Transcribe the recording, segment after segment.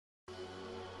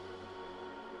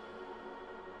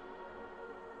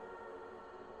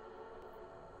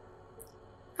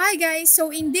Hi guys,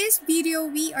 so in this video,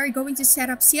 we are going to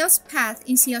set up sales path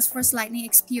in Salesforce Lightning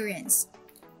Experience.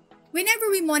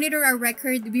 Whenever we monitor our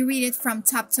record, we read it from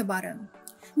top to bottom.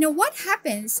 Now what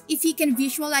happens if you can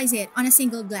visualize it on a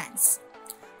single glance?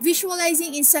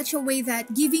 Visualizing in such a way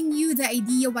that giving you the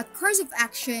idea what course of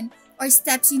action or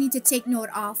steps you need to take note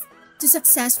of to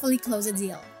successfully close a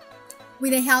deal.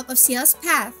 With the help of Sales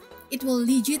Path, it will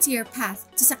lead you to your path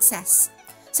to success.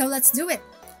 So let's do it.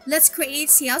 Let's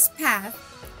create Sales Path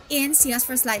in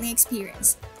Salesforce Lightning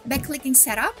Experience by clicking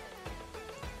Setup.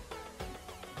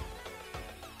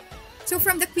 So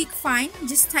from the quick find,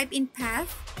 just type in Path,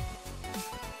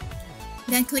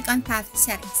 then click on Path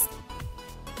Settings.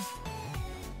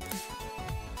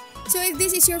 So if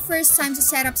this is your first time to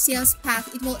set up Sales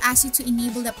Path, it will ask you to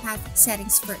enable the path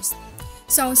settings first.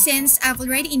 So since I've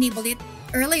already enabled it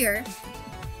earlier,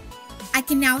 I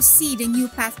can now see the new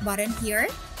path button here.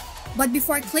 But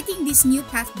before clicking this new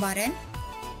path button,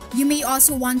 you may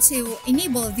also want to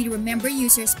enable the Remember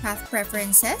Users Path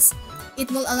Preferences. It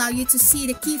will allow you to see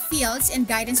the key fields and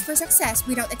guidance for success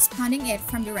without expanding it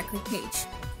from the record page.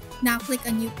 Now click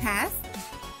on New Path.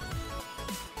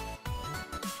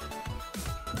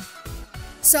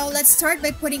 So let's start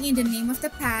by putting in the name of the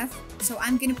path. So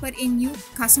I'm going to put in New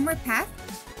Customer Path.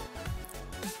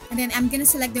 And then I'm going to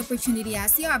select the opportunity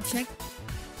as the object.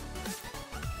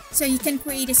 So you can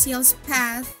create a sales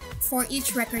path for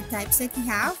each record types that you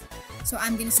have. So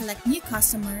I'm going to select New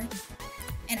Customer,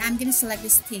 and I'm going to select the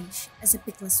stage as a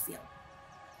pickless field.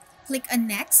 Click on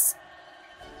Next.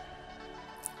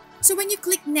 So when you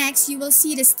click Next, you will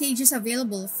see the stages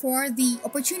available for the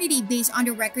opportunity based on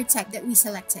the record type that we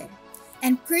selected.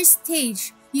 And per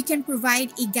stage, you can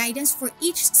provide a guidance for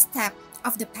each step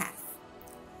of the path.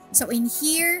 So in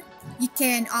here, you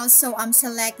can also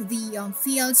select the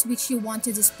fields which you want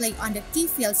to display on the Key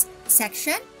Fields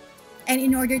section. And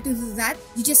in order to do that,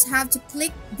 you just have to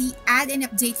click the Add and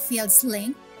Update Fields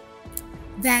link.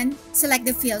 Then select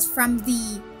the fields from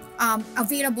the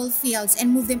available fields and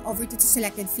move them over to the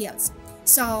selected fields.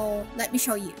 So let me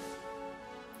show you.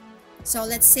 So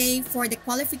let's say for the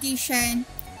qualification,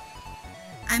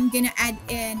 I'm going to add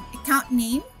an account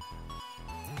name,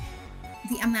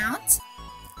 the amount,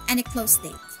 and a close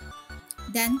date.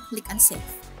 Then click on Save.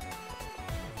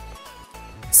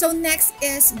 So next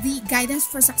is the guidance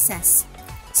for success.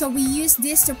 So we use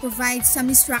this to provide some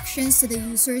instructions to the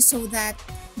users so that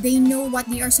they know what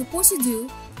they are supposed to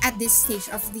do at this stage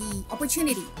of the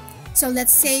opportunity. So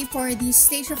let's say for the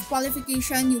stage of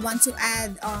qualification, you want to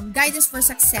add guidance for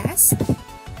success.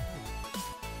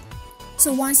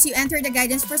 So once you enter the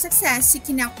guidance for success, you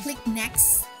can now click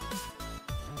Next.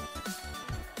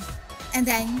 And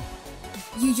then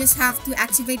you just have to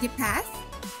activate the path.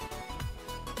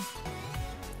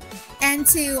 And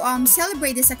to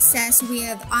celebrate the success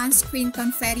with on-screen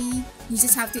confetti, you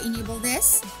just have to enable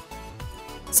this.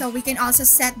 So we can also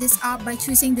set this up by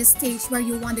choosing the stage where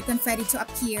you want the confetti to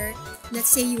appear. Let's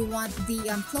say you want the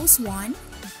close one.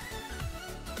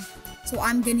 So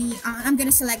I'm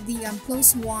gonna select the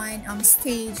close one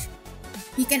stage.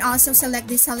 You can also select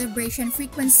the celebration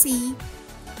frequency.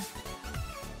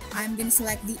 I'm gonna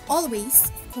select the always,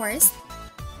 of course,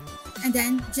 and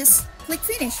then just click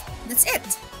Finish. That's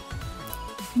it.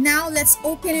 Now let's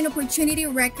open an opportunity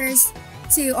record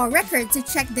to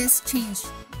check this change.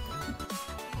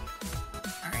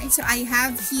 Alright, so I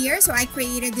have here, so I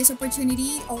created this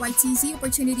opportunity, OITZ,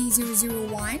 opportunity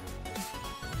 001.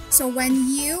 So when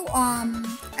you,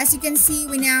 as you can see,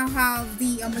 we now have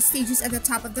the stages at the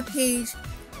top of the page.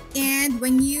 And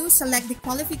when you select the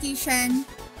qualification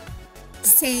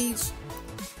stage,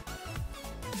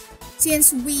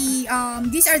 since we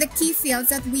these are the key fields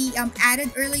that we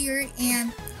added earlier,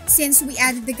 and since we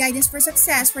added the guidance for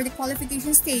success for the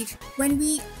qualification stage, when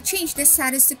we change the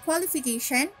status to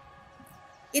qualification,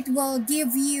 it will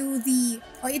give you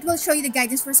it will show you the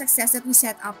guidance for success that we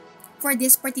set up for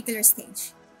this particular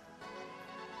stage.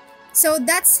 So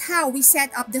that's how we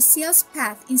set up the sales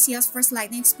path in Salesforce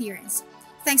Lightning Experience.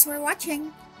 Thanks for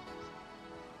watching.